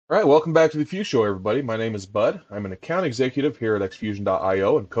All right, welcome back to the Fuse Show, everybody. My name is Bud. I'm an account executive here at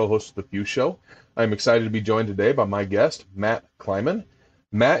Xfusion.io and co-host of the Fuse Show. I'm excited to be joined today by my guest, Matt Kleiman.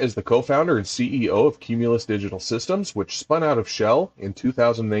 Matt is the co-founder and CEO of Cumulus Digital Systems, which spun out of Shell in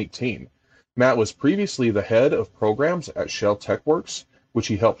 2018. Matt was previously the head of programs at Shell TechWorks, which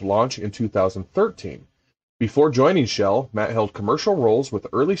he helped launch in 2013. Before joining Shell, Matt held commercial roles with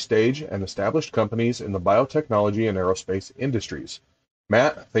early stage and established companies in the biotechnology and aerospace industries.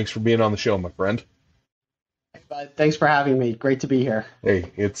 Matt, thanks for being on the show, my friend. But thanks for having me. Great to be here.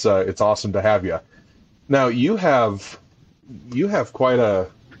 Hey, it's awesome to have you. Now you have quite a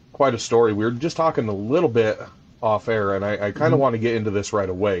story. We were just talking a little bit off air, and I kind of Mhm. want to get into this right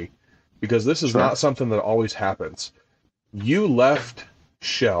away because this is not Sure. something that always happens. You left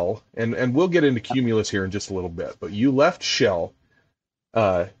Shell, and we'll get into Cumulus here in just a little bit, but you left Shell,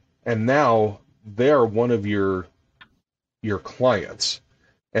 uh, and now they are one of your clients.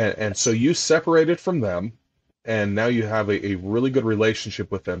 And so Yes. you separated from them, and now you have a really good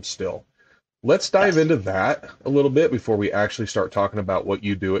relationship with them still. Let's dive Yes. into that a little bit before we actually start talking about what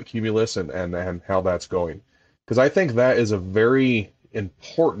you do at Cumulus and how that's going. Because I think that is a very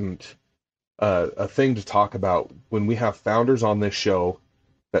important a thing to talk about when we have founders on this show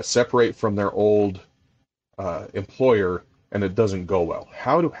that separate from their old employer and it doesn't go well.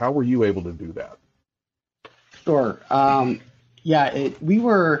 How were you able to do that? Sure. Yeah,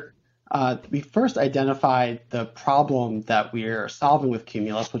 we first identified the problem that we're solving with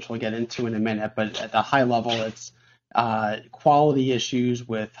Cumulus, which we'll get into in a minute, but at the high level, it's quality issues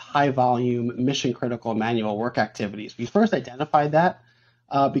with high volume, mission critical manual work activities. We first identified that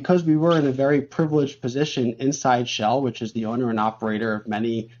because we were in a very privileged position inside Shell, which is the owner and operator of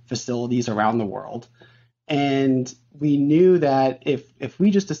many facilities around the world. And we knew that if we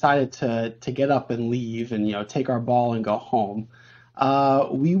just decided to get up and leave and take our ball and go home,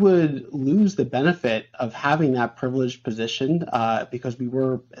 we would lose the benefit of having that privileged position because we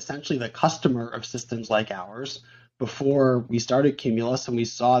were essentially the customer of systems like ours before we started Cumulus, and we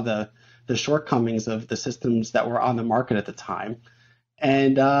saw the shortcomings of the systems that were on the market at the time.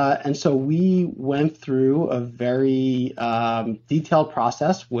 And so we went through a very detailed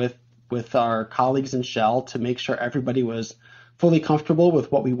process with our colleagues in Shell to make sure everybody was fully comfortable with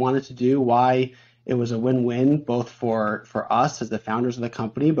what we wanted to do, why it was a win-win both for us as the founders of the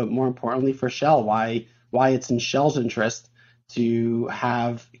company, but more importantly for Shell, why it's in Shell's interest to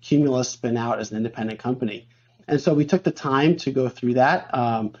have Cumulus spin out as an independent company. And so we took the time to go through that.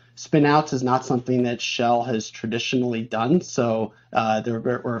 Spin outs is not something that Shell has traditionally done. So there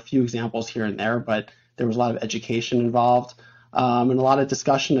were a few examples here and there, but there was a lot of education involved and a lot of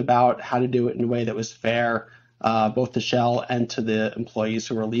discussion about how to do it in a way that was fair, both to Shell and to the employees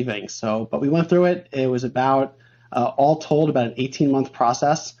who were leaving. So, but we went through it. It was about, all told, about an 18-month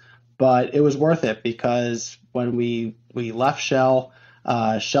process, but it was worth it because when we left Shell,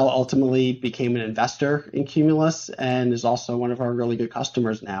 Shell ultimately became an investor in Cumulus and is also one of our really good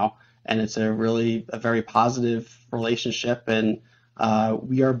customers now. And it's a very positive relationship, and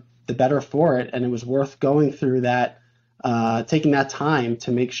we are the better for it. And it was worth going through that, taking that time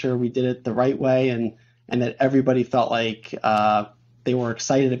to make sure we did it the right way, and that everybody felt like they were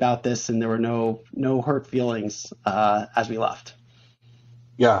excited about this and there were no hurt feelings as we left.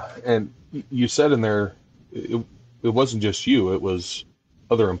 Yeah, and you said in there it wasn't just you, it was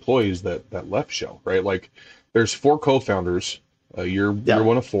other employees that left Shell, right? Like there's four co-founders, you're Yeah,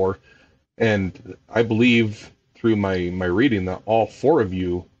 one of four, and I believe through my reading that all four of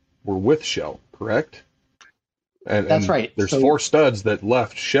you were with Shell, correct? And that's and right. there's So four studs that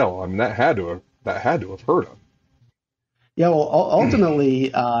left Shell. I mean that had to have hurt yeah, well, them.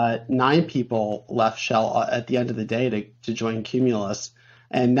 ultimately, nine people left Shell at the end of the day to join Cumulus.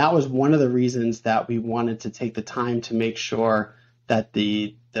 And that was one of the reasons that we wanted to take the time to make sure that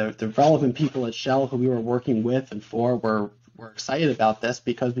the relevant people at Shell who we were working with and for were excited about this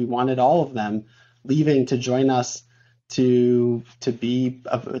because we wanted all of them leaving to join us to be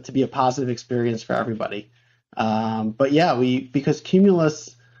a positive experience for everybody. But yeah, because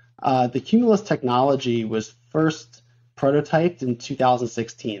the Cumulus technology was first prototyped in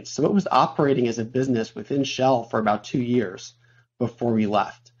 2016. So it was operating as a business within Shell for about 2 years before we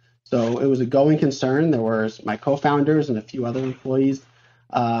left. So it was a going concern. There was my co-founders and a few other employees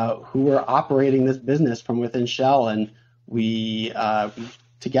who were operating this business from within Shell, and we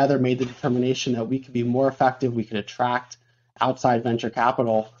together made the determination that we could be more effective. We could attract outside venture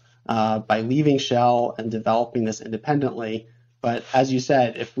capital by leaving Shell and developing this independently. But as you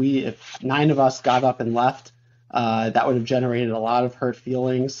said, if nine of us got up and left, that would have generated a lot of hurt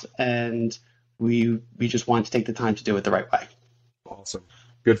feelings, and we just wanted to take the time to do it the right way. Awesome.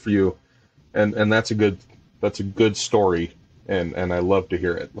 Good for you. And that's a good story, and I love to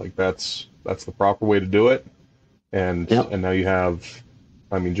hear it. Like that's the proper way to do it. Yep. And now you have,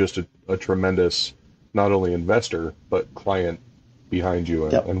 I mean, just a tremendous not only investor but client behind you,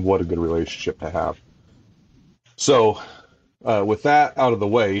 Yep. and what a good relationship to have. So, with that out of the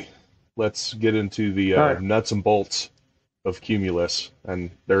way, let's get into the Sure. nuts and bolts of Cumulus. And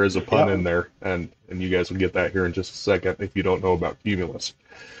there is a pun Yep. in there, and you guys will get that here in just a second if you don't know about Cumulus.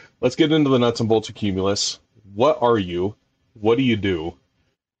 Let's get into the nuts and bolts of Cumulus. What are you? What do you do?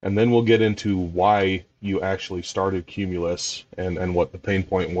 And then we'll get into why you actually started Cumulus, and what the pain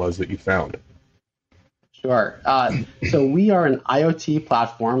point was that you found. Sure. So we are an IoT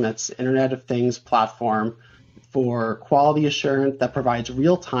platform, that's Internet of Things platform for quality assurance that provides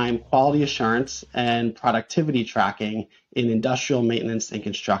real-time quality assurance and productivity tracking in industrial maintenance and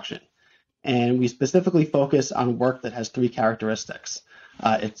construction. And we specifically focus on work that has three characteristics.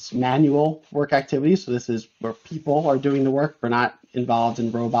 It's manual work activities, so this is where people are doing the work. We're not involved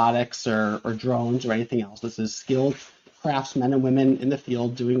in robotics or drones or anything else. This is skilled craftsmen and women in the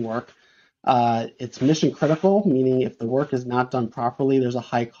field doing work. It's mission critical, meaning if the work is not done properly, there's a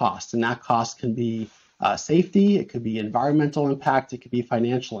high cost, and that cost can be safety, it could be environmental impact, it could be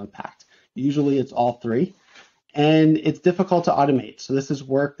financial impact. Usually it's all three. And it's difficult to automate. So this is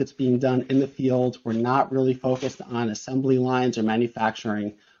work that's being done in the field. We're not really focused on assembly lines or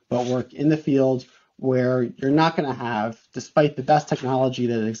manufacturing, but work in the field where you're not going to have, despite the best technology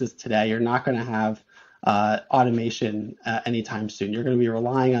that exists today, you're not going to have automation anytime soon. You're going to be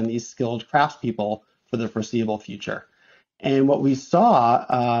relying on these skilled craftspeople for the foreseeable future. And what we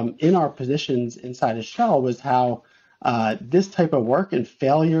saw in our positions inside of Shell was how this type of work and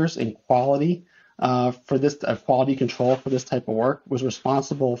failures in quality for this quality control for this type of work was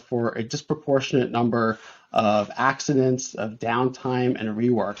responsible for a disproportionate number of accidents, of downtime, and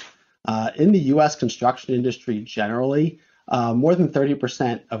rework. In the U.S. construction industry generally, more than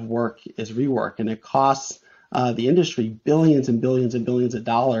 30% of work is rework, and it costs the industry billions and billions and billions of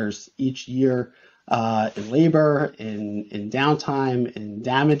dollars each year in labor, in downtime, in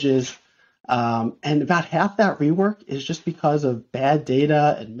damages. And about half that rework is just because of bad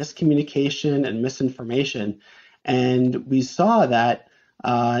data and miscommunication and misinformation. And we saw that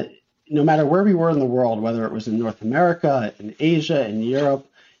no matter where we were in the world, whether it was in North America, in Asia, in Europe,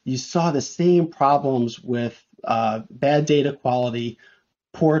 you saw the same problems with bad data quality,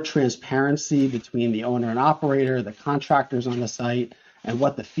 poor transparency between the owner and operator, the contractors on the site, and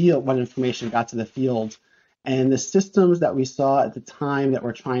what information got to the field. And the systems that we saw at the time that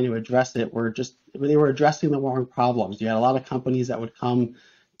were trying to address it they were addressing the wrong problems. You had a lot of companies that would come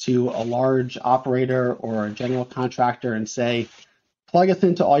to a large operator or a general contractor and say, plug us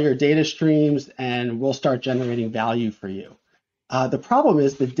into all your data streams and we'll start generating value for you. The problem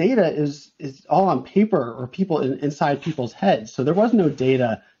is the data is all on paper or inside people's heads. So there was no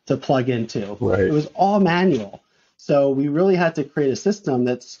data to plug into. Right. It was all manual. So we really had to create a system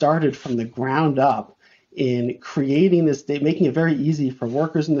that started from the ground up in creating this, making it very easy for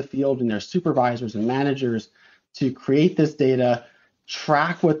workers in the field and their supervisors and managers to create this data,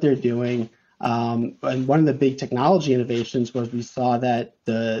 track what they're doing. And one of the big technology innovations was we saw that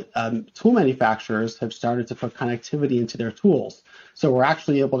the tool manufacturers have started to put connectivity into their tools. So we're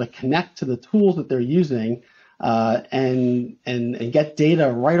actually able to connect to the tools that they're using and get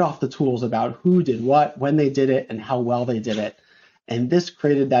data right off the tools about who did what, when they did it, and how well they did it. And this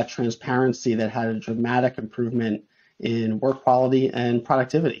created that transparency that had a dramatic improvement in work quality and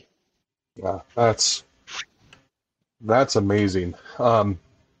productivity. Yeah, that's amazing.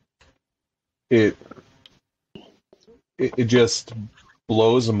 It just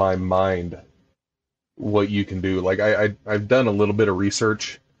blows my mind what you can do. Like I've done a little bit of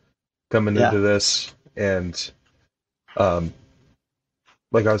research coming into this, and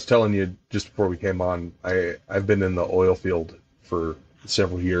like I was telling you just before we came on, I've been in the oil field for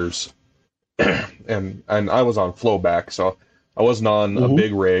several years, and I was on flowback, so I wasn't on a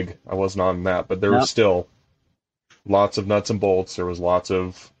big rig. I wasn't on that, but there was still lots of nuts and bolts. There was lots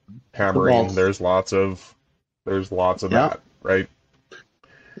of hammering. There's lots of that, right?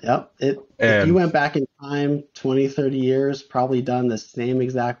 Yep. If you went back in time 20, 30 years, probably done the same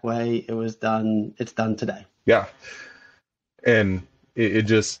exact way it was done. It's done today. Yeah. And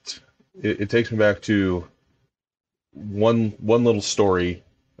it takes me back to one little story.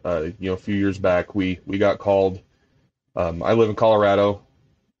 A few years back, we got called. I live in Colorado.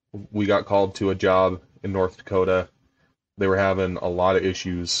 We got called to a job in North Dakota. They were having a lot of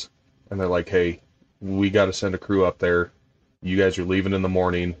issues, and they're like, "Hey, we got to send a crew up there. You guys are leaving in the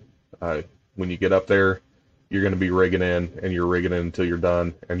morning. When you get up there, you're going to be rigging in, and you're rigging in until you're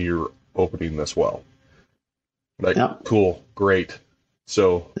done, and you're opening this well. Like, Yep. cool, great.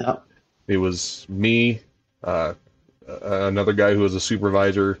 So Yep. it was me, another guy who was a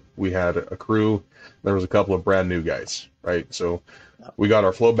supervisor. We had a crew. There was a couple of brand new guys, right? So Yep. we got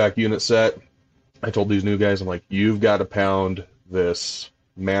our flow back unit set. I told these new guys, I'm like, you've got to pound this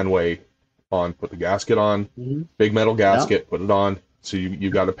manway on, put the gasket on, Hmm. big metal Yep. gasket, put it on. So you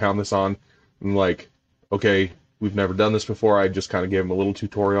got to pound this on. And like, okay, we've never done this before. I just kind of gave them a little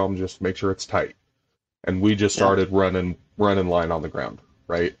tutorial and just make sure it's tight. And we just Yep. started running line on the ground,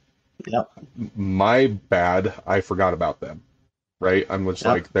 right? Yep. My bad, I forgot about them, right? I'm just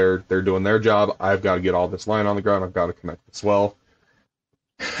Yep. like, they're doing their job. I've got to get all this line on the ground. I've got to connect this well.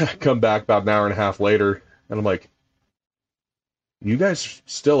 Come back about an hour and a half later, and I'm like, you guys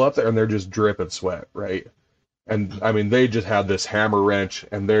still up there? And they're just dripping sweat, right? And I mean, they just had this hammer wrench,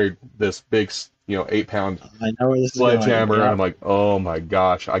 and they're this big, 8-pound I know where this is going. sledgehammer, and Yep. I'm like, oh my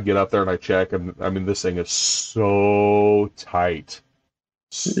gosh. I get up there and I check, and I mean, this thing is so tight.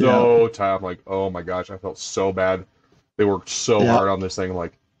 Yep. So tight. I'm like, oh my gosh, I felt so bad. They worked so Yep. hard on this thing. I'm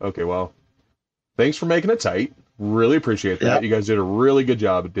like, okay, well, thanks for making it tight. Really appreciate that. Yep. You guys did a really good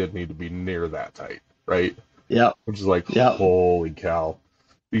job. It didn't need to be near that tight, right? Yep. Which is like, Yep. holy cow.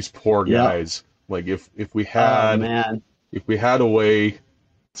 These poor Yep. guys. Like if we Oh had man. if we had a way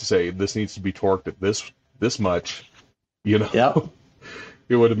to say this needs to be torqued at this much, Yep.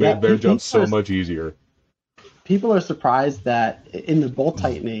 it would have Yeah. made their job People so are much easier. people are surprised that in the bolt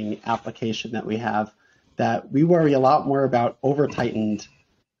tightening application that we have, that we worry a lot more about over tightened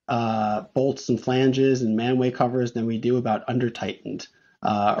bolts and flanges and manway covers than we do about under tightened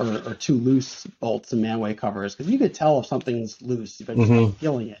or too loose bolts and manway covers, because you could tell if something's loose by just Hmm.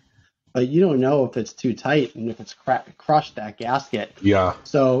 feeling it, but you don't know if it's too tight and if it's crushed that gasket. Yeah.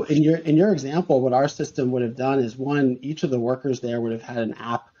 So in your example, what our system would have done is, one, each of the workers there would have had an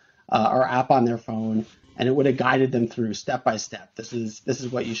app or app on their phone, and it would have guided them through step by step. This is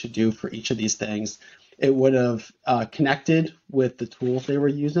what you should do for each of these things. It would have connected with the tools they were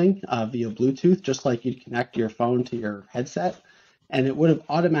using via Bluetooth, just like you'd connect your phone to your headset, and it would have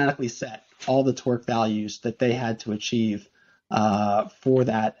automatically set all the torque values that they had to achieve for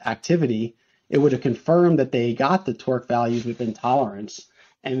that activity. It would have confirmed that they got the torque values within tolerance.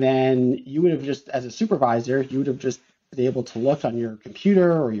 And then you would have just, as a supervisor, you would have just been able to look on your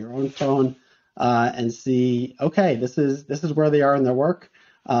computer or your own phone and see, okay, this is where they are in their work.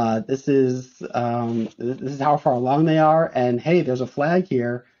 This is how far along they are. And hey, there's a flag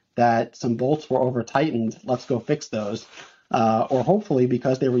here that some bolts were over tightened. Let's go fix those. Or hopefully,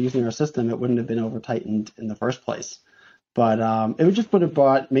 because they were using our system, it wouldn't have been over tightened in the first place. But it would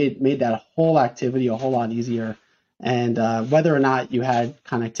have made that whole activity a whole lot easier. And whether or not you had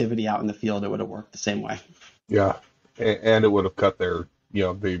connectivity out in the field, it would have worked the same way. Yeah. And it would have cut their,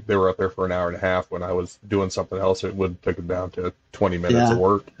 they were up there for an hour and a half. When I was doing something else, it would take them down to 20 minutes Yeah. of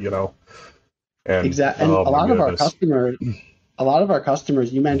work, And Exactly. And oh a my lot of our goodness.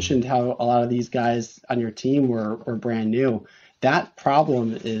 customers, you mentioned how a lot of these guys on your team were brand new. That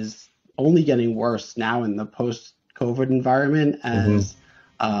problem is only getting worse now in the post-COVID environment Hmm. as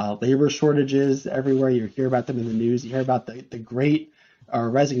labor shortages everywhere. You hear about them in the news. You hear about the great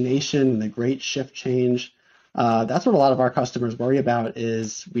resignation and the great shift change. That's what a lot of our customers worry about,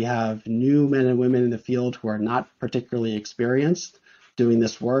 is we have new men and women in the field who are not particularly experienced doing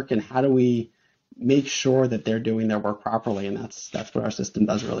this work, and how do we make sure that they're doing their work properly? And that's what our system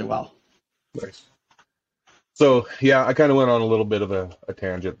does really well. Nice. So yeah, I kind of went on a little bit of a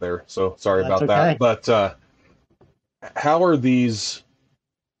tangent there. So sorry That's about that. okay. But how are these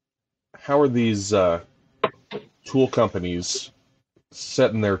tool companies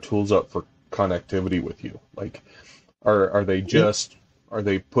setting their tools up for connectivity with you? Like, are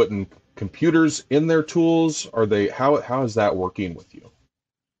they putting computers in their tools? How is that working with you?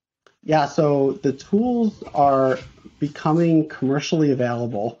 Yeah, so the tools are becoming commercially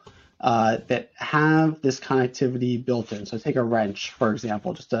available that have this connectivity built in. So take a wrench, for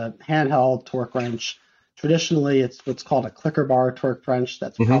example, just a handheld torque wrench. Traditionally, it's what's called a clicker bar torque wrench.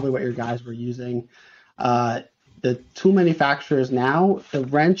 That's Hmm. probably what your guys were using. The tool manufacturers now, the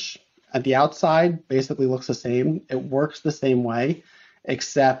wrench at the outside basically looks the same. It works the same way,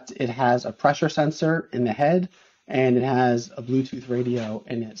 except it has a pressure sensor in the head and it has a Bluetooth radio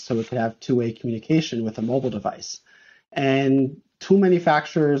in it, so it could have two-way communication with a mobile device. And tool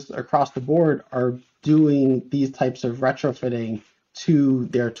manufacturers across the board are doing these types of retrofitting to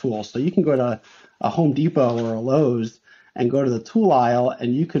their tools. So you can go to a Home Depot or a Lowe's and go to the tool aisle,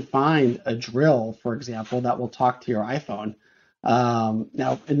 and you could find a drill, for example, that will talk to your iPhone.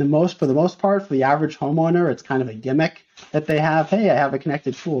 Now, for the most part, for the average homeowner, it's kind of a gimmick that they have. Hey, I have a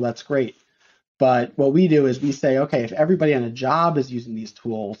connected tool. That's great. But what we do is we say, okay, if everybody on a job is using these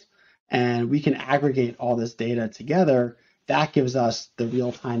tools and we can aggregate all this data together, that gives us the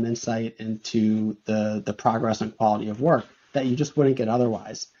real-time insight into the progress and quality of work that you just wouldn't get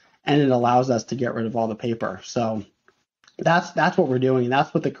otherwise. And it allows us to get rid of all the paper. So that's what we're doing.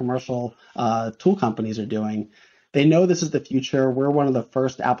 That's what the commercial tool companies are doing. They know this is the future. We're one of the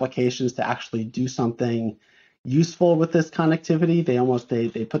first applications to actually do something useful with this connectivity.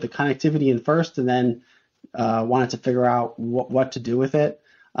 They put the connectivity in first and then wanted to figure out what to do with it.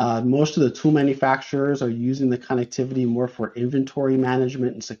 Most of the tool manufacturers are using the connectivity more for inventory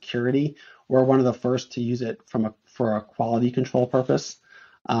management and security. We're one of the first to use it for a quality control purpose.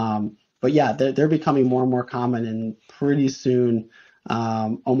 But yeah, they're becoming more and more common, and pretty soon,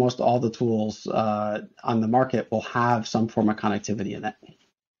 almost all the tools on the market will have some form of connectivity in it.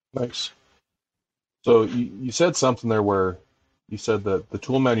 Nice. So you said something there where you said that the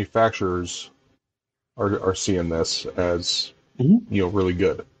tool manufacturers are seeing this as Mhm. really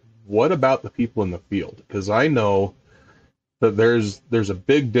good. What about the people in the field? Because I know that there's a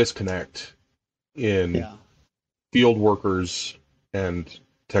big disconnect in Yeah, field workers and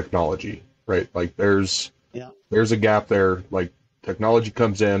technology, right? Like yeah, there's a gap there. Like technology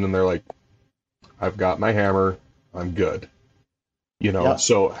comes in and they're like, I've got my hammer, I'm good. yep.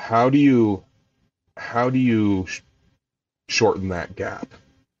 So how do you shorten that gap?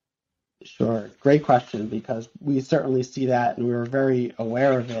 Sure. Great question, because we certainly see that and we were very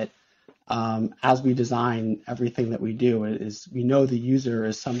aware of it as we design everything that we do. Is we know the user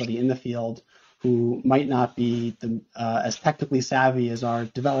is somebody in the field who might not be as technically savvy as our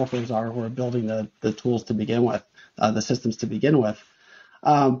developers are who are building the tools to begin with, the systems to begin with.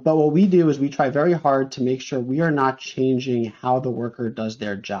 But what we do is we try very hard to make sure we are not changing how the worker does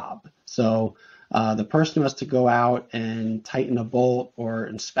their job. So the person who has to go out and tighten a bolt or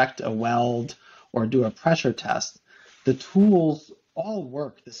inspect a weld or do a pressure test, the tools all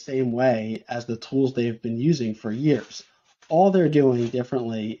work the same way as the tools they've been using for years. All they're doing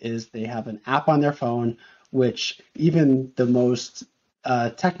differently is they have an app on their phone, which even the most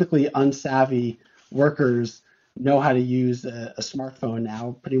technically unsavvy workers know how to use a smartphone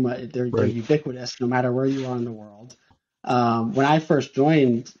now. Pretty much, they're Right. ubiquitous no matter where you are in the world. When I first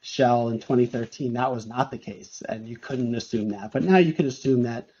joined Shell in 2013, that was not the case, and you couldn't assume that. But now you can assume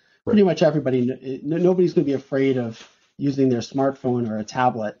that Right. pretty much everybody, nobody's going to be afraid of using their smartphone or a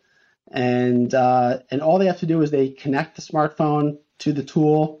tablet, and all they have to do is they connect the smartphone to the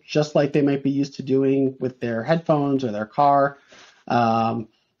tool, just like they might be used to doing with their headphones or their car, um,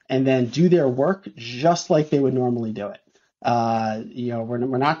 and then do their work just like they would normally do it.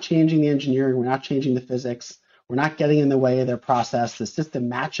 We're not changing the engineering, we're not changing the physics, we're not getting in the way of their process. The system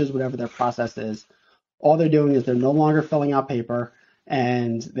matches whatever their process is. All they're doing is they're no longer filling out paper,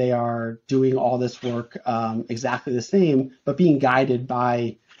 and they are doing all this work exactly the same, but being guided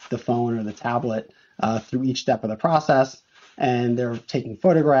by the phone or the tablet through each step of the process. And they're taking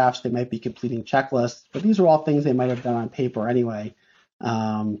photographs, they might be completing checklists, but these are all things they might have done on paper anyway.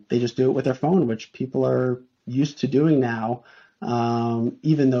 They just do it with their phone, which people are used to doing now,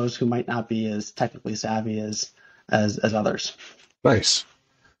 even those who might not be as technically savvy as others. Nice.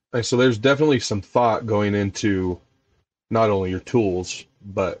 Nice. So there's definitely some thought going into not only your tools,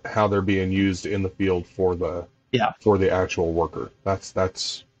 but how they're being used in the field Yeah, for the actual worker.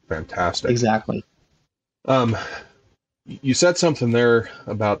 That's fantastic. exactly. Um, you said something there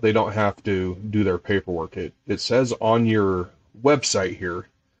about they don't have to do their paperwork. It says on your website here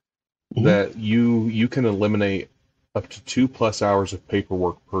Mhm. that you can eliminate up to 2+ hours of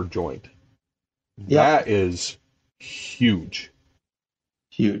paperwork per joint. Yep, That is huge.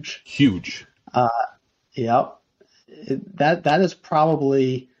 huge. Huge. Uh, yep. That is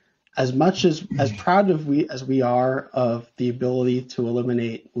probably as much as proud of we as we are of the ability to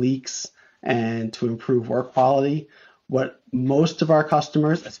eliminate leaks and to improve work quality. What most of our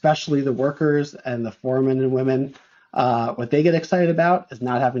customers, especially the workers and the foremen and women, what they get excited about is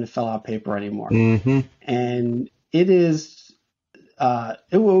not having to fill out paper anymore. Mm-hmm. And it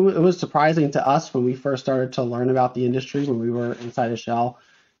was surprising to us when we first started to learn about the industry when we were inside of Shell,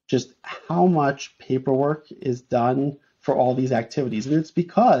 just how much paperwork is done for all these activities. And it's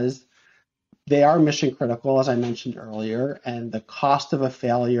because they are mission critical, as I mentioned earlier, and the cost of a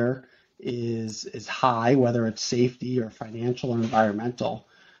failure is high, whether it's safety or financial or environmental.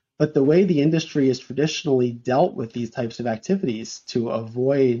 But the way the industry has traditionally dealt with these types of activities to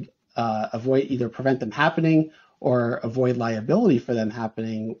avoid either prevent them happening or avoid liability for them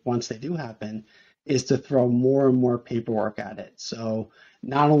happening once they do happen is to throw more and more paperwork at it. So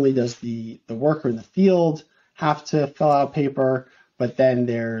not only does the worker in the field have to fill out paper, but then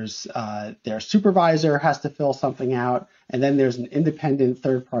there's their supervisor has to fill something out, and then there's an independent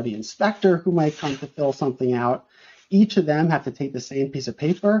third-party inspector who might come to fill something out. Each of them have to take the same piece of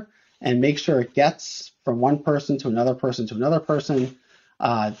paper and make sure it gets from one person to another person to another person.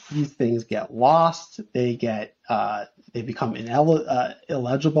 These things get lost. They become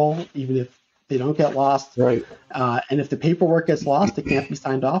illegible, even if they don't get lost. Right. And if the paperwork gets lost, it can't be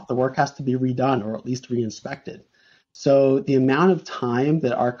signed off. The work has to be redone or at least re-inspected. So the amount of time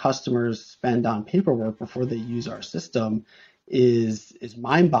that our customers spend on paperwork before they use our system is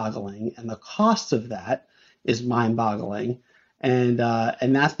mind-boggling, and the cost of that is mind-boggling. And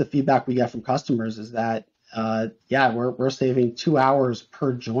that's the feedback we get from customers is that we're saving 2 hours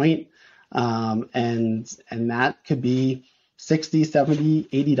per joint, and that could be 60, 70,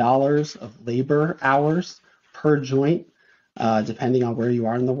 $80 of labor hours per joint, depending on where you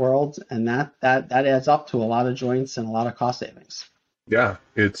are in the world, and that adds up to a lot of joints and a lot of cost savings. Yeah,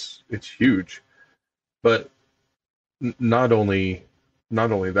 it's huge. But not only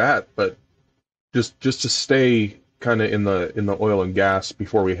that, but just to stay kind of in the oil and gas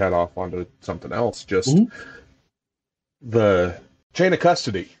before we head off onto something else, just the chain of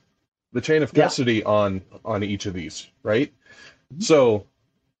custody. The chain of custody on each of these, right? So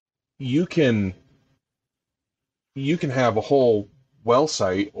you can have a whole well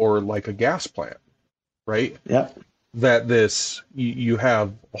site or like a gas plant, right? Yep. That you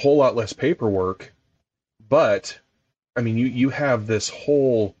have a whole lot less paperwork, but I mean you have this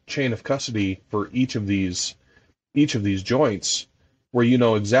whole chain of custody for each of these joints where you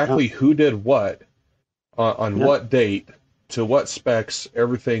know exactly who did what on what date to what specs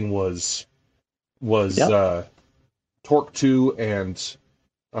everything was torqued to and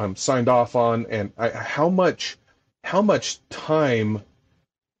signed off on, and how much time,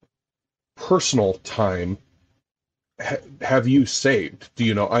 personal time, have you saved? Do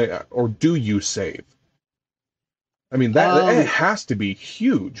you know? Or do you save? I mean, that it has to be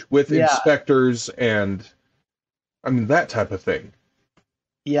huge with inspectors and I mean that type of thing.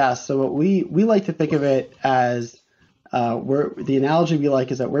 Yeah. So what we like to think of it as the analogy we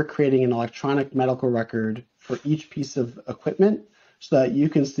like is that we're creating an electronic medical record for each piece of equipment, so that you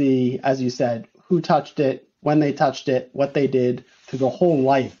can see, as you said, who touched it, when they touched it, what they did through the whole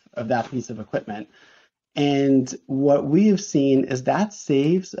life of that piece of equipment. And what we have seen is that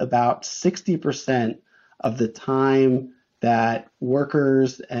saves about 60% of the time that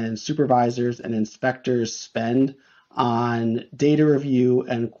workers and supervisors and inspectors spend on data review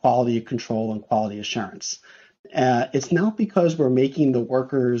and quality control and quality assurance. It's not because we're making the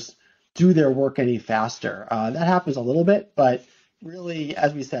workers do their work any faster. That happens a little bit, but really,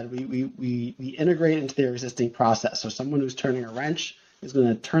 as we said, we integrate into their existing process. So someone who's turning a wrench is going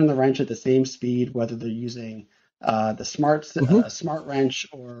to turn the wrench at the same speed, whether they're using the smart wrench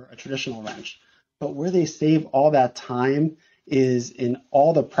or a traditional wrench. But where they save all that time is in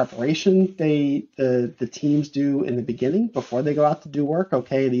all the preparation the teams do in the beginning before they go out to do work.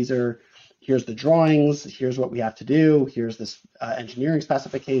 Okay, here's the drawings, here's what we have to do, here's this engineering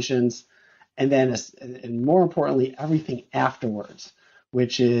specifications, and then and more importantly, everything afterwards,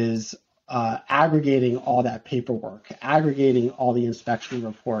 which is aggregating all that paperwork, aggregating all the inspection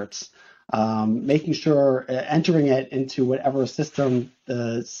reports, making sure entering it into whatever system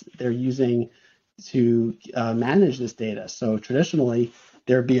they're using to manage this data. So traditionally,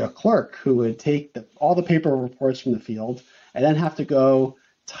 there'd be a clerk who would take all the paper reports from the field and then have to go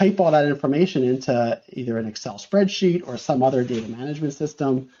type all that information into either an Excel spreadsheet or some other data management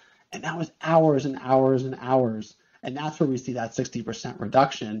system. And that was hours and hours and hours. And that's where we see that 60%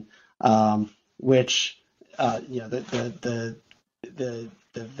 reduction, which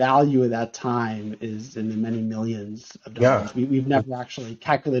the value of that time is in the many millions of dollars. Yeah. We've never actually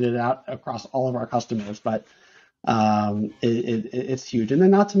calculated it out across all of our customers, but it's huge. And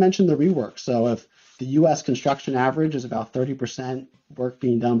then not to mention the rework. So if the U.S. construction average is about 30% work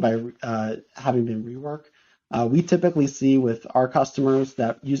being done by having been rework, we typically see with our customers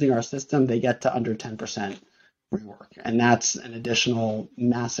that using our system, they get to under 10% rework. And that's an additional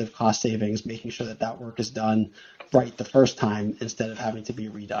massive cost savings, making sure that work is done right the first time instead of having to be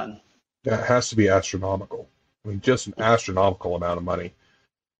redone. That has to be astronomical. I mean, just an astronomical amount of money.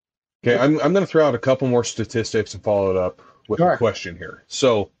 Okay, I'm going to throw out a couple more statistics and follow it up with a question here.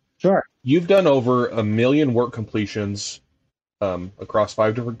 So, you've done over 1 million work completions across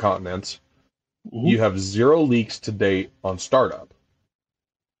 5 different continents. Mm-hmm. You have 0 leaks to date on startup.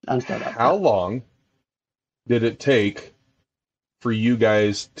 How long did it take for you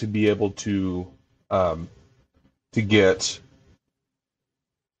guys to be able to um, to get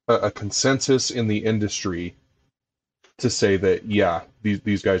a consensus in the industry to say that, yeah,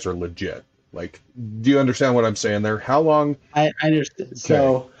 these guys are legit. Like, do you understand what I'm saying there? How long? I understand.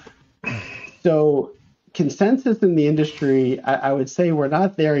 Okay. So consensus in the industry, I would say we're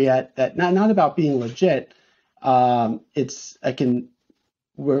not there yet. That not about being legit. It's I can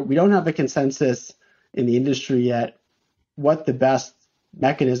we don't have a consensus in the industry yet what the best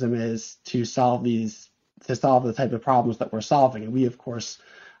mechanism is to solve the type of problems that we're solving. And we, of course,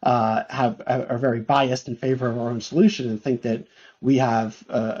 are very biased in favor of our own solution and think that we have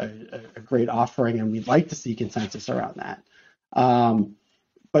a great offering, and we'd like to see consensus around that.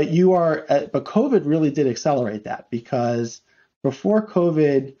 But COVID really did accelerate that, because before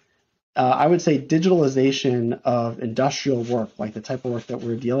COVID, I would say digitalization of industrial work, like the type of work that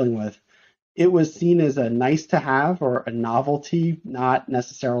we're dealing with, it was seen as a nice to have or a novelty, not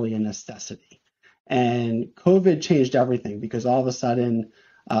necessarily a necessity. And COVID changed everything, because all of a sudden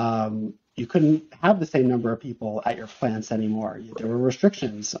you couldn't have the same number of people at your plants anymore. There were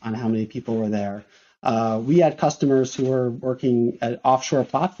restrictions on how many people were there. We had customers who were working at offshore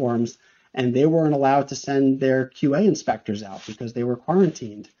platforms, and they weren't allowed to send their QA inspectors out because they were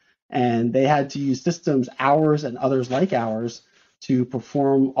quarantined. And they had to use systems, ours and others like ours, to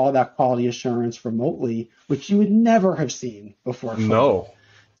perform all that quality assurance remotely, which you would never have seen before COVID. No.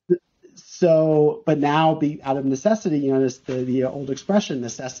 So, but now, out of necessity, this, the old expression,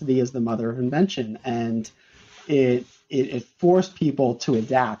 necessity is the mother of invention, and it forced people to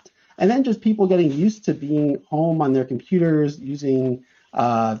adapt. And then just people getting used to being home on their computers, using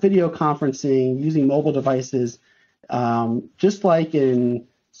video conferencing, using mobile devices, just like in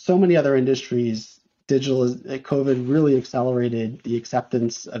so many other industries. COVID really accelerated the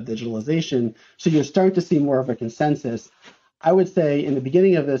acceptance of digitalization. So you're starting to see more of a consensus. I would say in the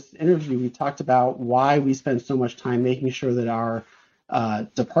beginning of this interview, we talked about why we spend so much time making sure that our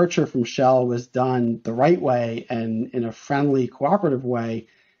departure from Shell was done the right way and in a friendly, cooperative way.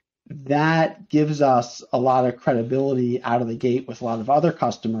 That gives us a lot of credibility out of the gate with a lot of other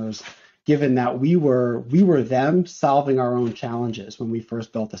customers, given that we were them solving our own challenges when we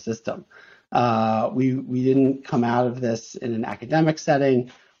first built the system. We didn't come out of this in an academic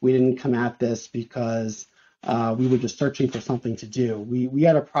setting. We didn't come at this because we were just searching for something to do. We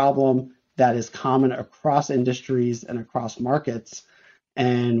had a problem that is common across industries and across markets,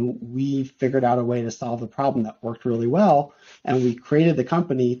 and we figured out a way to solve the problem that worked really well, and we created the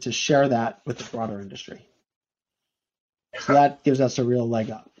company to share that with the broader industry. So that gives us a real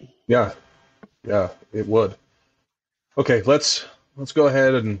leg up. Yeah, it would. Okay, let's go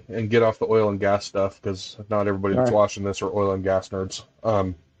ahead and get off the oil and gas stuff, because not everybody that's watching this are oil and gas nerds.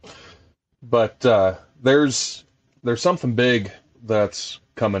 But there's something big that's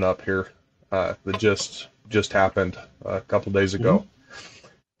coming up here that just happened a couple days ago,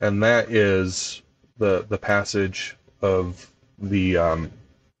 and that is the passage of the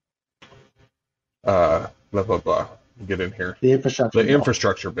blah blah blah. Get in here. The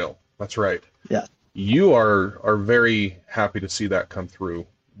infrastructure bill. That's right. Yeah. You are very happy to see that come through.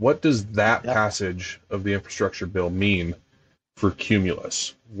 What does that passage of the infrastructure bill mean for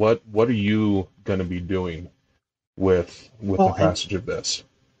Cumulus? What are you going to be doing with the passage of this?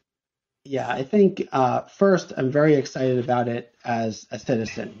 Yeah, I think first, I'm very excited about it as a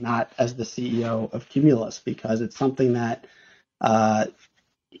citizen, not as the CEO of Cumulus, because it's something that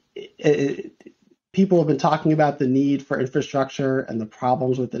people have been talking about, the need for infrastructure and the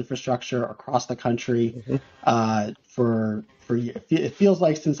problems with infrastructure across the country for it feels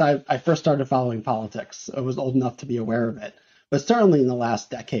like since I first started following politics. I was old enough to be aware of it, but certainly in the last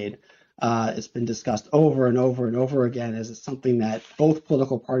decade, it's been discussed over and over and over again as it's something that both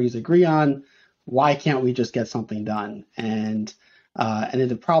political parties agree on. Why can't we just get something done? And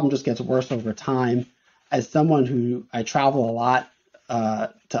the problem just gets worse over time. As someone who I travel a lot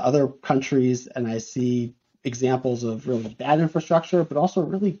to other countries, and I see examples of really bad infrastructure, but also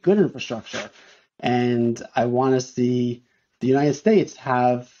really good infrastructure. And I want to see the United States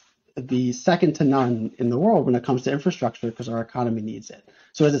be second to none in the world when it comes to infrastructure, because our economy needs it.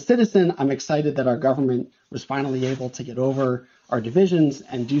 So as a citizen, I'm excited that our government was finally able to get over our divisions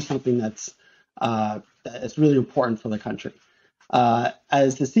and do something that's really important for the country.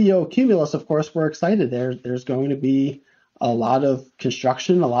 As the CEO of Cumulus, of course, we're excited. There's going to be a lot of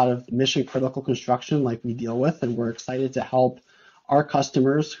construction, a lot of mission critical construction like we deal with, and we're excited to help our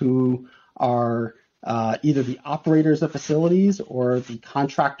customers who are either the operators of facilities or the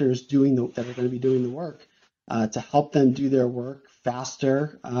contractors that are going to be doing the work, to help them do their work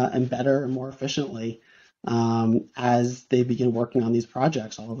faster and better and more efficiently as they begin working on these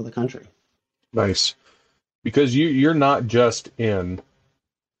projects all over the country. Nice. Because you're not just in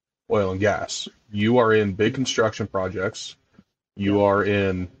oil and gas. You are in big construction projects. You Yep. are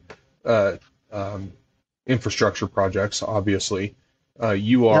in uh, um, infrastructure projects, obviously.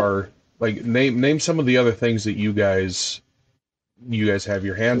 You Yep. are like name some of the other things that you guys have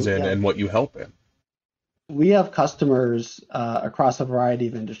your hands So in yeah, and what you help in. we have customers across a variety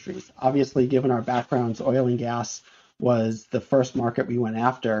of industries. Obviously, given our backgrounds, oil and gas was the first market we went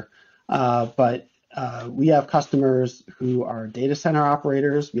after. But we have customers who are data center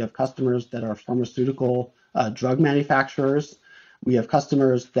operators. We have customers that are pharmaceutical drug manufacturers. We have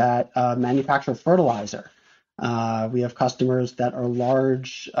customers that manufacture fertilizer. We have customers that are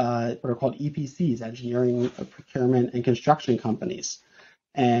large, what are called EPCs, engineering, procurement, and construction companies,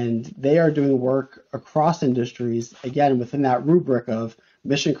 and they are doing work across industries, again, within that rubric of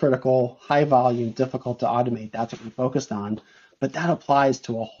mission critical, high volume, difficult to automate. That's what we focused on. But that applies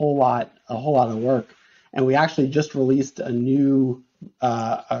to a whole lot of work. And we actually just released a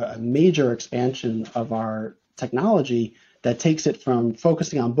major expansion of our technology that takes it from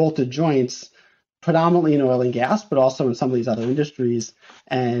focusing on bolted joints, predominantly in oil and gas, but also in some of these other industries,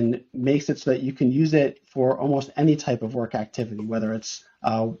 and makes it so that you can use it for almost any type of work activity, whether it's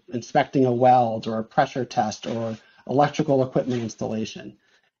inspecting a weld or a pressure test or electrical equipment installation.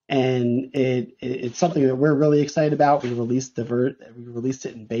 And it's something that we're really excited about. We released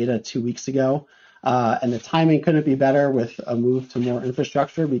it in beta 2 weeks ago, and the timing couldn't be better with a move to more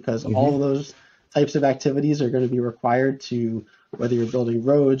infrastructure, because Hmm. all of those types of activities are going to be required to, whether you're building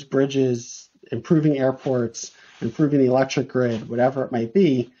roads, bridges, improving airports, improving the electric grid, whatever it might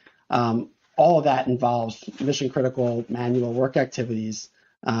be. All of that involves mission critical manual work activities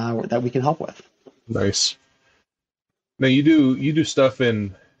that we can help with. Nice. Now you do stuff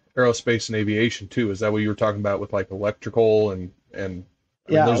in aerospace and aviation too. Is that what you were talking about with like electrical and I mean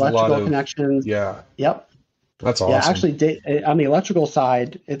Yeah, there's a lot electrical of connections. yeah, Yep. that's Yeah, awesome. actually, on the electrical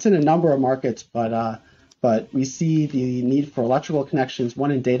side, it's in a number of markets, but we see the need for electrical connections.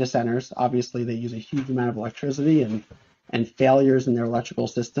 One, in data centers, obviously they use a huge amount of electricity, and failures in their electrical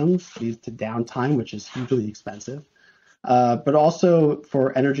systems leads to downtime, which is hugely expensive. But also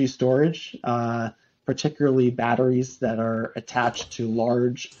for energy storage, particularly batteries that are attached to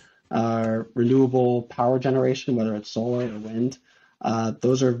large renewable power generation, whether it's solar or wind.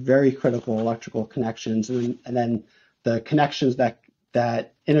 Those are very critical electrical connections, and then the connections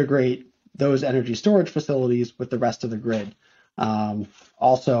that integrate those energy storage facilities with the rest of the grid.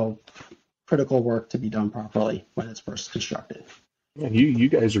 Also, critical work to be done properly when it's first constructed. Man, you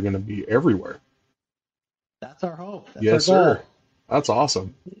guys are going to be everywhere. That's our hope. That's our Yes, sir. goal. That's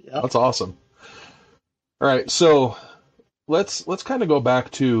awesome. Yep. That's awesome. All right, so let's kind of go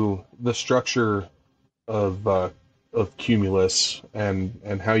back to the structure of Cumulus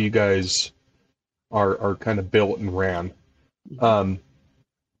and how you guys are kind of built and ran. Um,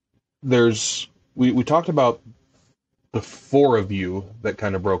 there's we talked about the four of you that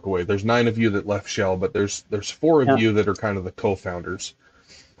kind of broke away. There's nine of you that left Shell, but there's four of Yep. you that are kind of the co-founders.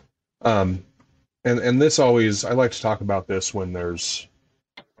 Um, and this always I like to talk about this when there's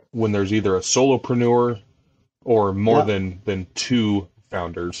either a solopreneur or more Yep. than two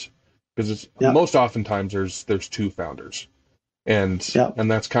founders, because it's Yep. most oftentimes there's two founders, and Yep.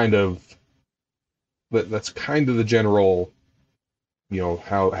 and that's kind of the general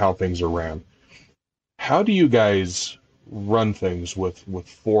how things are ran. How do you guys run things with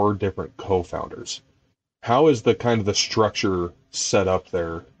four different co-founders? How is the kind of the structure set up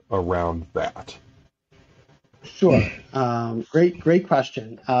there around that? Sure. Great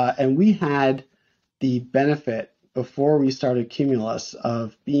question. And we had the benefit before we started Cumulus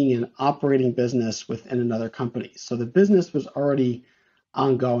of being an operating business within another company. So the business was already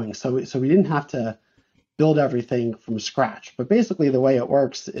ongoing. So we didn't have to build everything from scratch. But basically, the way it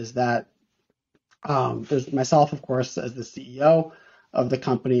works is that there's myself, of course, as the CEO of the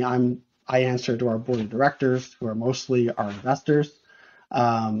company. I answer to our board of directors, who are mostly our investors.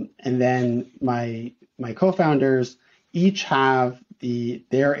 And then my co-founders each have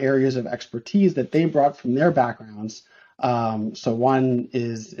their areas of expertise that they brought from their backgrounds. So one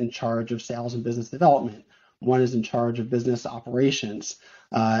is in charge of sales and business development. One is in charge of business operations,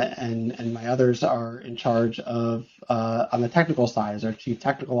 and my others are in charge of on the technical side as our chief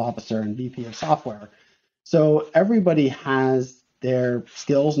technical officer and VP of software. So everybody has their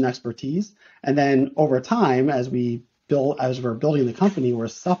skills and expertise, and then over time, as we're building the company, we're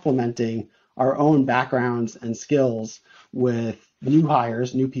supplementing our own backgrounds and skills with new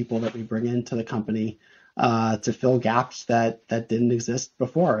hires, new people that we bring into the company to fill gaps that didn't exist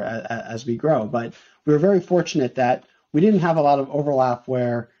before as we grow. But we were very fortunate that we didn't have a lot of overlap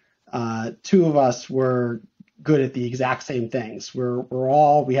where two of us were good at the exact same things.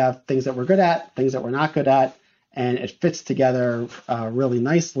 We have things that we're good at, things that we're not good at, and it fits together really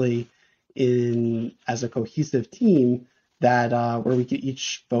nicely as a cohesive team that where we can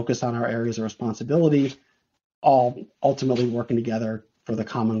each focus on our areas of responsibility, all ultimately working together for the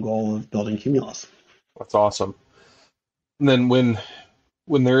common goal of building Cumulus. That's awesome. And then when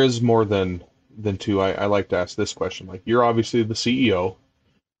there is more than two, I like to ask this question. Like, you're obviously the CEO.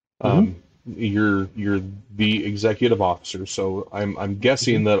 Mm-hmm. You're the executive officer, so I'm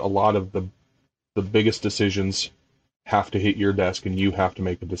guessing Mm-hmm. that a lot of the biggest decisions have to hit your desk and you have to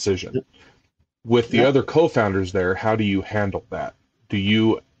make a decision. Yep. With the Yep. other co-founders there, how do you handle that? Do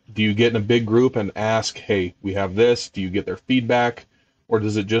you get in a big group and ask, "Hey, we have this." Do you get their feedback, or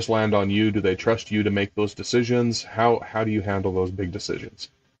does it just land on you? Do they trust you to make those decisions? How do you handle those big decisions?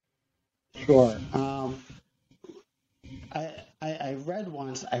 Sure. I read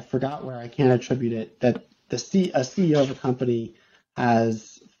once, I forgot where, I can't attribute it, that a CEO of a company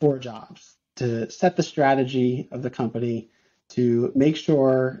has four jobs: to set the strategy of the company, to make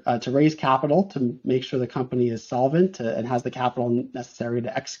sure to raise capital, to make sure the company is solvent and has the capital necessary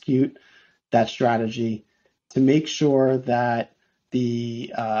to execute that strategy, to make sure that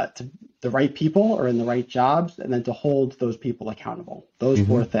the right people are in the right jobs, and then to hold those people accountable. Those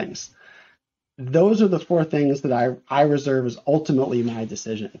Mm-hmm. four things. Those are the four things that I reserve as ultimately my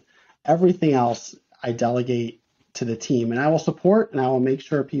decision. Everything else I delegate to the team, and I will support and I will make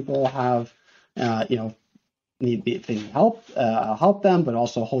sure people have, you know, if they need help, I'll help them, but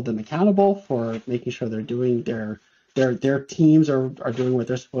also hold them accountable for making sure they're doing their teams are doing what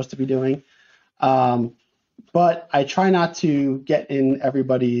they're supposed to be doing. Um, but I try not to get in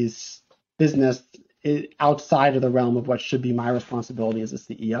everybody's business outside of the realm of what should be my responsibility as a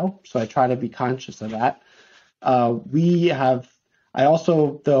CEO. So I try to be conscious of that. We have, I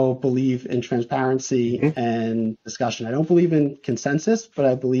also, though, believe in transparency Mm-hmm. and discussion. I don't believe in consensus, but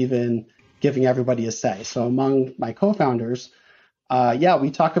I believe in giving everybody a say. So among my co-founders, yeah, we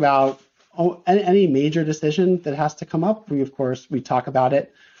talk about any major decision that has to come up. Of course, we talk about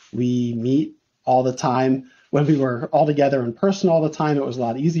it. We meet all the time. When we were all together in person all the time, it was a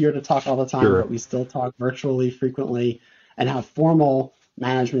lot easier to talk all the time, Sure. but we still talk virtually frequently and have formal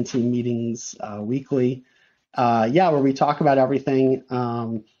management team meetings weekly. Yeah, where we talk about everything.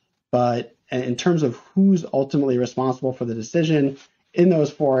 But in terms of who's ultimately responsible for the decision, in those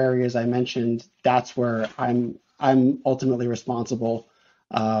four areas I mentioned, that's where I'm ultimately responsible.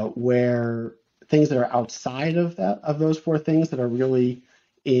 Where things that are outside of those four things that are really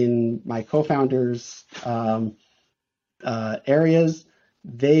in my co-founders' areas,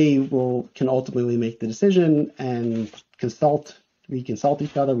 can ultimately make the decision and consult. We consult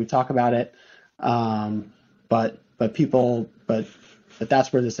each other. We talk about it. But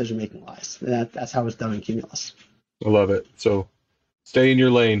that's where decision making lies. That's how it's done in Cumulus. I love it. So stay in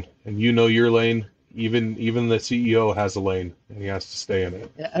your lane, and you know your lane. Even the CEO has a lane, and he has to stay in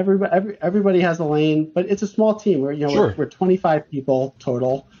it. Yeah, everybody has a lane, but it's a small team. Sure. We're 25 people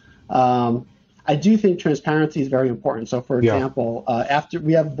total. I do think transparency is very important. So, for Yeah. example, after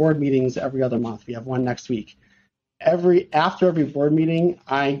we have board meetings every other month, we have one next week. After every board meeting,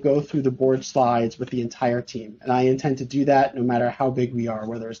 I go through the board slides with the entire team, and I intend to do that no matter how big we are,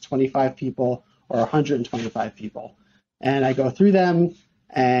 whether it's 25 people or 125 people. And I go through them,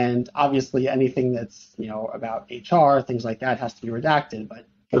 and obviously anything that's about HR, things like that, has to be redacted. But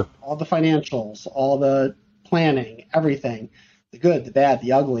Sure. all the financials, all the planning, everything, the good, the bad,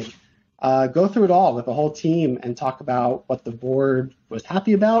 the ugly, go through it all with the whole team and talk about what the board was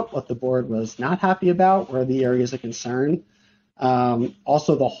happy about, what the board was not happy about, where the areas of concern.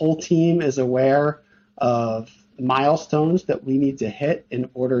 Also, the whole team is aware of milestones that we need to hit in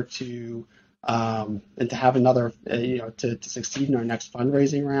order to and to have another, to succeed in our next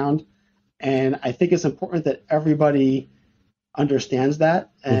fundraising round. And I think it's important that everybody understands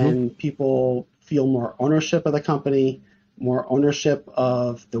that Mm-hmm. and people feel more ownership of the company, more ownership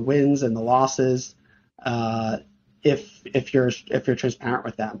of the wins and the losses. If you're transparent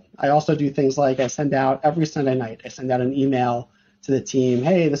with them. I also do things like I send out every Sunday night. I send out an email to the team.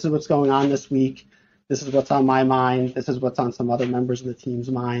 Hey, this is what's going on this week. This is what's on my mind. This is what's on some other members of the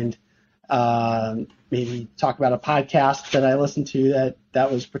team's mind. Maybe talk about a podcast that I listened to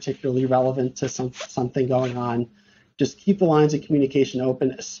that was particularly relevant to something going on. Just keep the lines of communication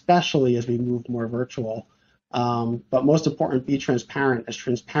open, especially as we move more virtual. But most important, be transparent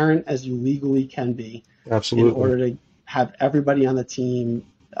as you legally can be, in Absolutely. order to have everybody on the team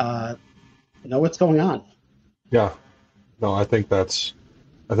know what's going on. Yeah. No, I think that's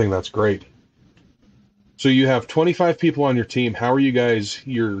great. So you have 25 people on your team. How are you guys?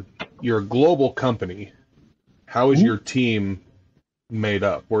 you're a global company. How is Mhm. your team made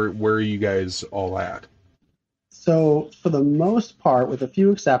up? Where are you guys all at? So for the most part, with a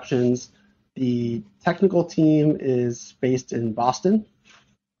few exceptions, the technical team is based in Boston,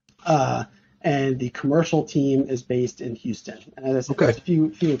 uh, and the commercial team is based in Houston. And as I said, Okay. there's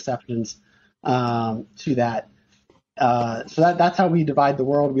a few exceptions to that. So that's how we divide the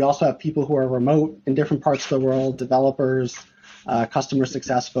world. We also have people who are remote in different parts of the world, developers, customer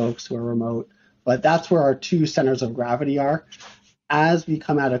success folks who are remote. But that's where our two centers of gravity are. As we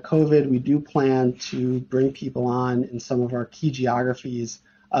come out of COVID, we do plan to bring people on in some of our key geographies.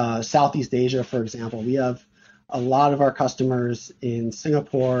 Southeast Asia, for example, we have a lot of our customers in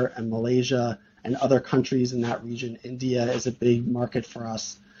Singapore and Malaysia and other countries in that region. India is a big market for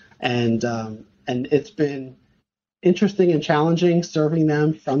us, and it's been interesting and challenging serving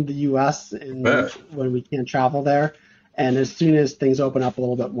them from the U.S. I in bet. when we can't travel there. And as soon as things open up a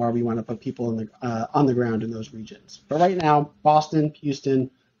little bit more, we want to put people on the ground in those regions. But right now, Boston, Houston,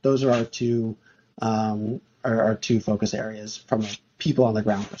 those are our two focus areas from a people on the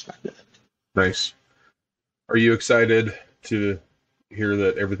ground perspective. Nice. Are you excited to hear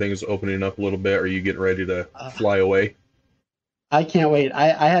that everything is opening up a little bit? Are you getting ready to Uh, fly away? I can't wait.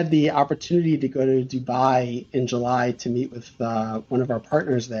 I had the opportunity to go to Dubai in July to meet with one of our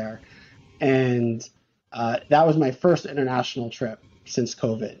partners there, and that was my first international trip since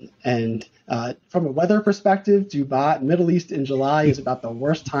COVID. And from a weather perspective, Dubai, Middle East in July is about the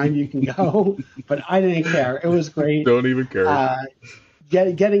worst time you can go, but I didn't care. It was great. Don't even care. Uh,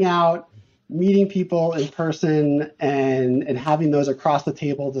 getting out, meeting people in person, and having those across the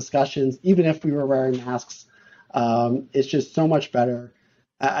table discussions, even if we were wearing masks, it's just so much better.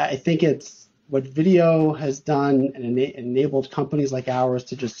 I think it's what video has done and enabled companies like ours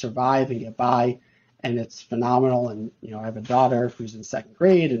to just survive and get by, and it's phenomenal. And I have a daughter who's in second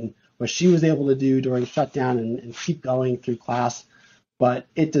grade, and what she was able to do during shutdown and keep going through class, but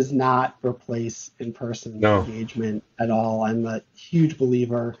it does not replace in-person No. engagement at all. I'm a huge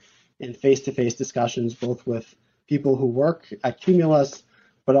believer in face-to-face discussions, both with people who work at Cumulus,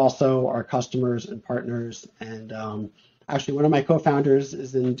 but also our customers and partners. And actually, one of my co-founders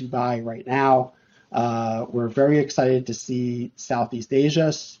is in Dubai right now. We're very excited to see Southeast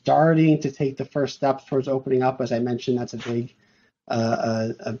Asia starting to take the first steps towards opening up. As I mentioned, that's a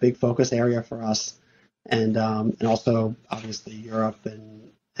big focus area for us, and also obviously Europe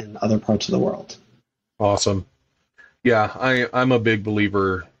and other parts of the world. Awesome. Yeah, I'm a big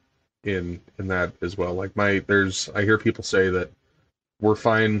believer in that as well. Like I hear people say that we're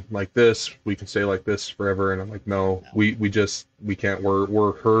fine like this, we can stay like this forever, and I'm like, no, we can't.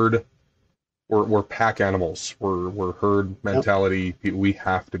 We're herd, we're pack animals. We're herd Yep. mentality. We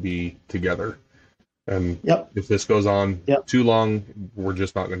have to be together. And Yep. if this goes on Yep. too long, we're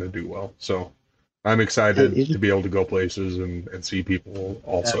just not going to do well. So I'm And excited you to just, be able to go places and see people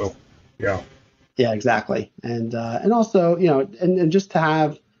also. yes. Yeah. Yeah, exactly. And also, and just to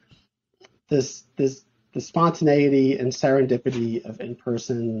have this the spontaneity and serendipity of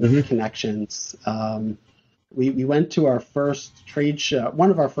in-person Hmm. connections. We went to our first trade show,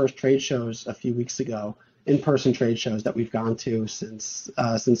 one of our first trade shows a few weeks ago, in-person trade shows that we've gone to since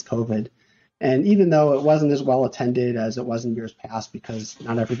COVID. And even though it wasn't as well attended as it was in years past because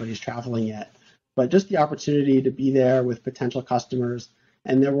not everybody's traveling yet, but just the opportunity to be there with potential customers,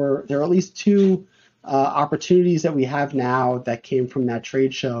 and there are at least two opportunities that we have now that came from that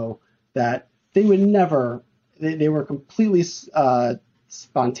trade show that they would never. They were completely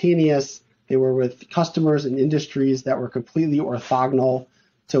spontaneous. They were with customers and industries that were completely orthogonal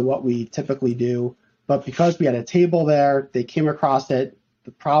to what we typically do. But because we had a table there, they came across it.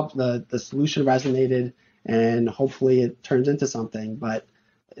 The solution resonated, and hopefully it turns into something. But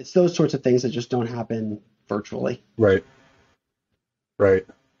it's those sorts of things that just don't happen virtually. Right. Right.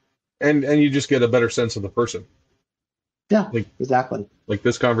 And you just get a better sense of the person. Yeah, Like exactly. like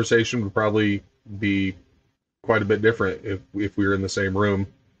this conversation would probably be quite a bit different if we were in the same room.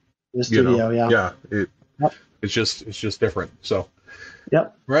 In the studio, yeah. Yeah. Yep. It's just different. So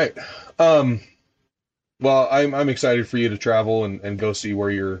Yep. right. Um. Well, I'm excited for you to travel and go see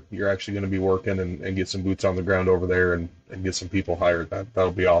where you're actually going to be working and get some boots on the ground over there and get some people hired.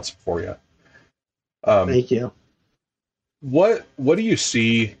 That'll be awesome for you. Um, Thank you. what do you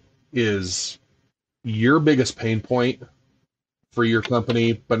see is your biggest pain point for your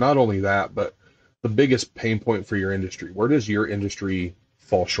company? But not only that, but the biggest pain point for your industry. Where does your industry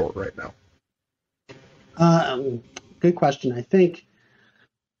fall short right now? Um, Good question. I think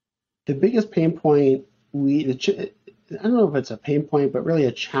the biggest pain point I don't know if it's a pain point, but really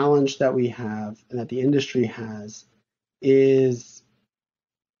a challenge that we have and that the industry has is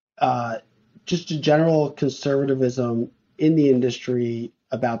uh, just a general conservatism in the industry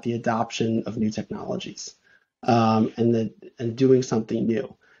about the adoption of new technologies, and doing something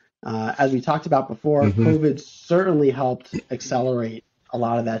new. As we talked about before, Hmm. COVID certainly helped accelerate a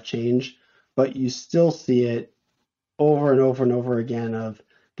lot of that change, but you still see it over and over and over again of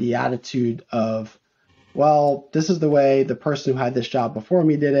the attitude of, well, this is the way the person who had this job before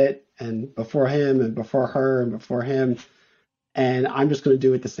me did it, and before him, and before her, and before him, and I'm just going to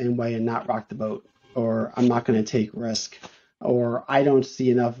do it the same way and not rock the boat, or I'm not going to take risk, or I don't see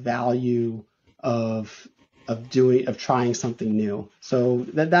enough value of of trying something new. So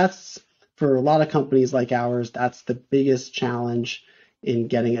that's for a lot of companies like ours, that's the biggest challenge in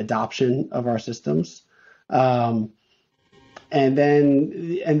getting adoption of our systems. Um, and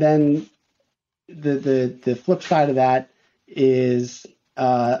then the flip side of that is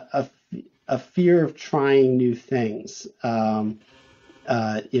a fear of trying new things.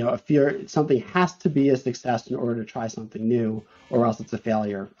 A fear something has to be a success in order to try something new, or else it's a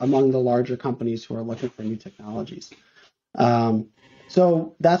failure among the larger companies who are looking for new technologies. Um,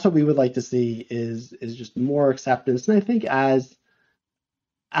 so that's what we would like to see is just more acceptance. And I think as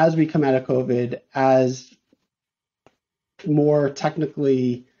we come out of COVID, as more tech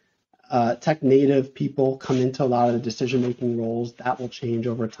native people come into a lot of the decision making roles, that will change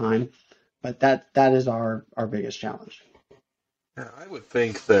over time. But that is our biggest challenge. Yeah, I would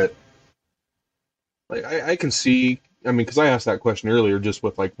think that, like, I can see. I mean, because I asked that question earlier, just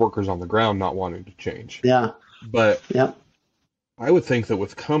with like workers on the ground not wanting to change. Yeah. But Yep. I would think that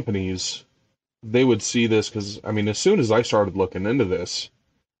with companies, they would see this because, I mean, as soon as I started looking into this,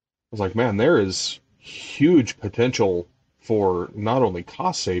 I was like, man, there is huge potential for not only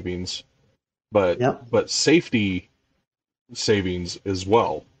cost savings, but Yep. safety savings as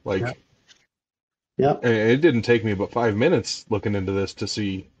well. Yep. Like, Yep. and it didn't take me but 5 minutes looking into this to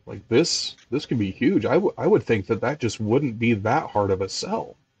see like this could be huge. I would think that that just wouldn't be that hard of a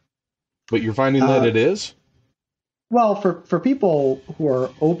sell, but you're finding that Uh, it is. well, for people who are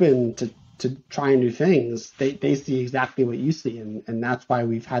open to trying new things, they see exactly what you see, and that's why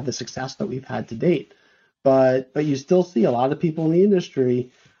we've had the success that we've had to date. But you still see a lot of people in the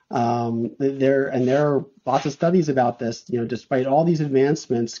industry. There are lots of studies about this. Despite all these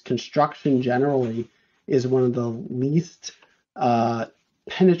advancements, construction generally is one of the least uh,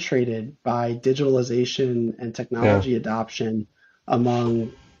 penetrated by digitalization and Yeah. technology adoption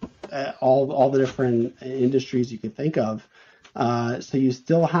among all the different industries you could think of. So you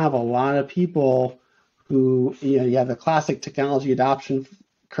still have a lot of people who, you have the classic technology adoption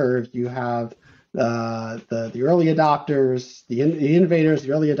curve. You have the early adopters, the innovators,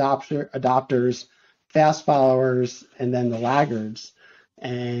 the early adopters, fast followers, and then the laggards.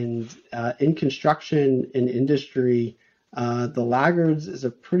 And in construction in industry, the laggards is a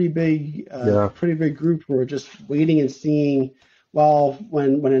Yeah. pretty big group who are just waiting and seeing. Well,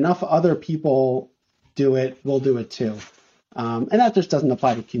 when enough other people do it, we'll do it too. And that just doesn't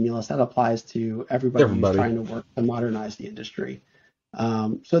apply to Cumulus. That applies to everybody who's Everybody. trying to work to modernize the industry.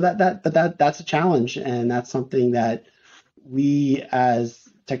 So that's a challenge, and that's something that we as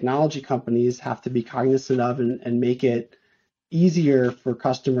technology companies have to be cognizant of, and make it easier for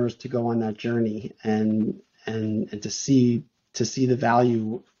customers to go on that journey, and to see the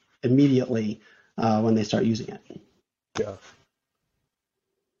value immediately when they start using it. Yeah.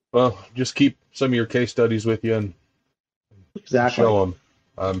 Well, just keep some of your case studies with you and Exactly. show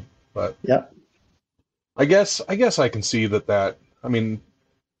them. But Yep. I guess I can see that. I mean,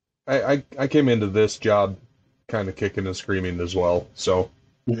 I came into this job kind of kicking and screaming as well. So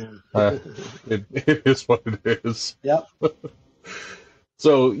Yeah. uh, it is what it is. Yep.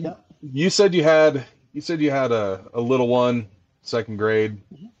 So Yep. you said you had a little one, second grade.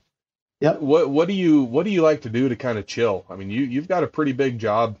 Yep. What do you like to do to kind of chill? I mean, you've got a pretty big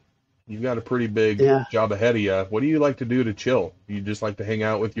job. You've got a pretty big Yeah. job ahead of you. What do you like to do to chill? You just like to hang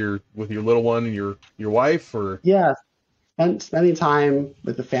out with your little one and your wife, or Yeah. Spending time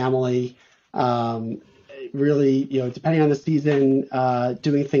with the family. Um, Really, depending on the season,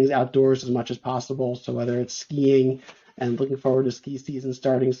 doing things outdoors as much as possible. So whether it's skiing, and looking forward to ski season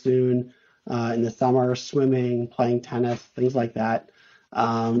starting soon, in the summer, swimming, playing tennis, things like that.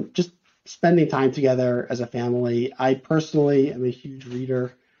 Just spending time together as a family. I personally am a huge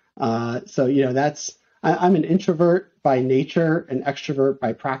reader. So, I'm an introvert by nature, an extrovert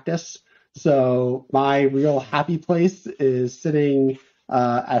by practice. So my real happy place is sitting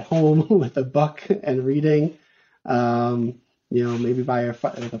at home with a book and reading, maybe with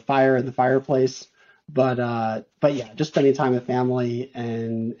a fire in the fireplace. But yeah, just spending time with family,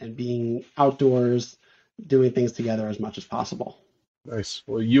 and being outdoors, doing things together as much as possible. Nice.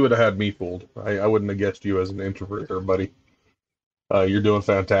 Well, you would have had me fooled. I wouldn't have guessed you as an introvert there, buddy. You're doing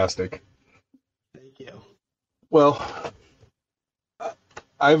fantastic. Thank you. Well,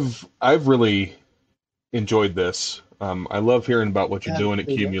 I've really enjoyed this. I love hearing about what you're Yeah, doing at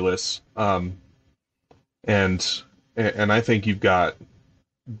thank you. Cumulus, and and I think you've got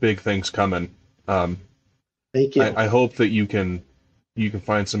big things coming. Um, Thank you. I hope that you can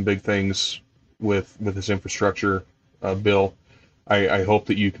find some big things with this infrastructure bill. I hope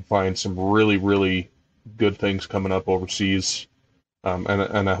that you can find some really good things coming up overseas,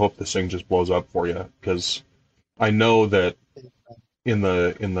 and I hope this thing just blows up for you because I know that in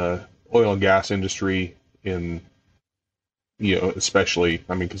the oil and gas industry, in especially,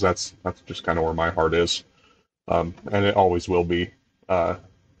 I mean, because that's just kind of where my heart is, and it always will be. Uh,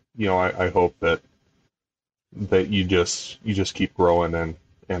 I hope that you just keep growing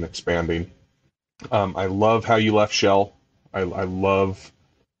and expanding. I love how you left Shell. I love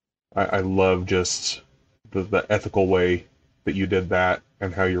just the ethical way that you did that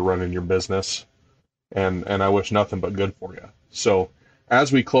and how you're running your business. And I wish nothing but good for you. So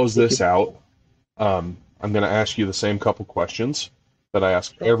as we close Thank you. this out, I'm going to ask you the same couple questions that I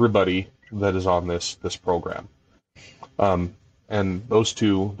ask Sure. everybody that is on this program. And those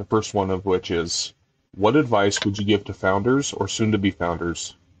two, the first one of which is, what advice would you give to founders or soon-to-be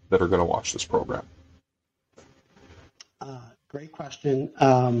founders that are going to watch this program? Great question.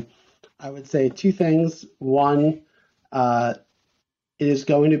 I would say two things. One, uh, it is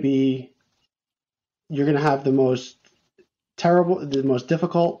going to be, you're going to have the most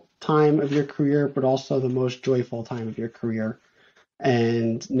difficult time of your career, but also the most joyful time of your career.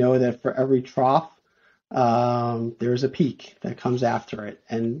 And know that for every trough, there's a peak that comes after it,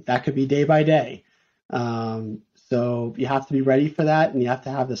 and that could be day by day. So you have to be ready for that, and you have to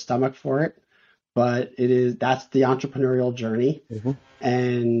have the stomach for it. But that's the entrepreneurial journey, Mm-hmm.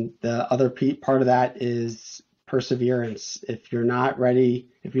 and the other part of that is perseverance. If you're not ready,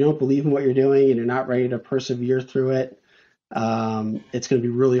 if you don't believe in what you're doing, and you're not ready to persevere through it, it's going to be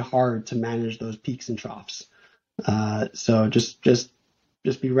really hard to manage those peaks and troughs. So just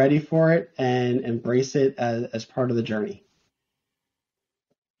be ready for it and embrace it as part of the journey.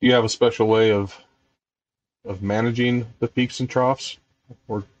 Do you have a special way of managing the peaks and troughs,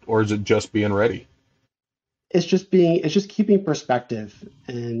 or is it just being ready? It's just keeping perspective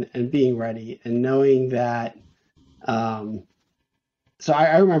and being ready and knowing that. Um,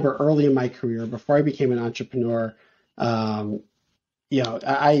 I remember early in my career, before I became an entrepreneur, um,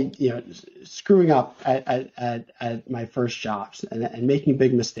 screwing up at my first jobs and making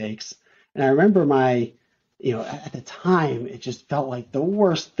big mistakes. And I remember at the time, it just felt like the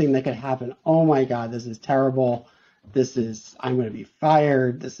worst thing that could happen. Oh my God, this is terrible. I'm going to be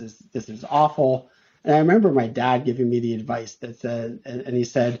fired. This is awful. And I remember my dad giving me the advice that said, and he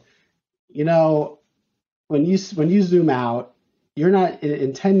said, you know, when you zoom out, you're not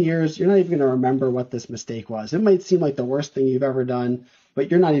in 10 years, you're not even going to remember what this mistake was. It might seem like the worst thing you've ever done, but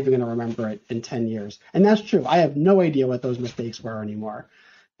you're not even going to remember it in 10 years. And that's true. I have no idea what those mistakes were anymore.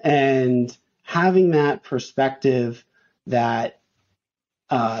 And having that perspective that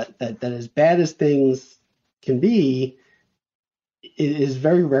that as bad as things can be, it is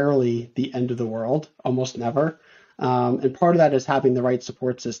very rarely the end of the world, almost never. And part of that is having the right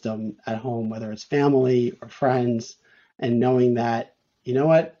support system at home, whether it's family or friends, and knowing that, you know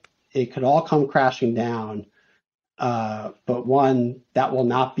what, it could all come crashing down, but one, that will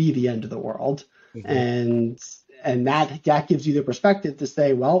not be the end of the world. Mm-hmm. And that gives you the perspective to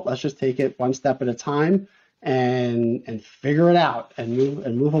say, well, let's just take it one step at a time and figure it out and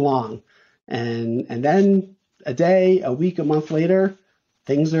move along. And then a day, a week, a month later,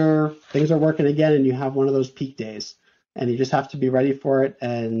 things are working again, and you have one of those peak days, and you just have to be ready for it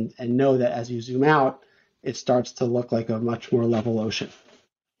and know that as you zoom out, it starts to look like a much more level ocean.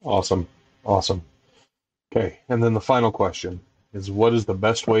 Awesome. Awesome. Okay. And then the final question is, what is the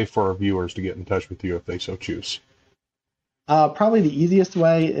best way for our viewers to get in touch with you if they so choose? Probably the easiest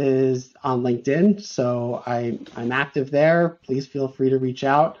way is on LinkedIn. So I'm active there. Please feel free to reach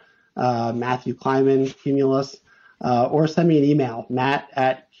out. Matthew Kleiman, Cumulus, or send me an email,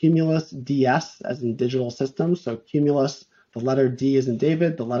 matt@cumulusds, as in digital systems. So Cumulus, the letter D as in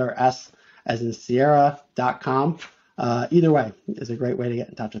David, the letter S as in Sierra.com. Either way is a great way to get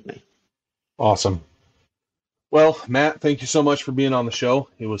in touch with me. Awesome. Well, Matt, thank you so much for being on the show.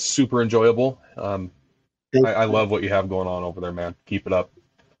 It was super enjoyable. I Thanks, love what you have going on over there, man. Keep it up.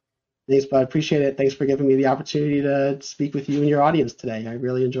 thanks, bud. Appreciate it. Thanks for giving me the opportunity to speak with you and your audience today. I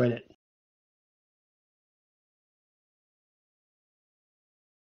really enjoyed it.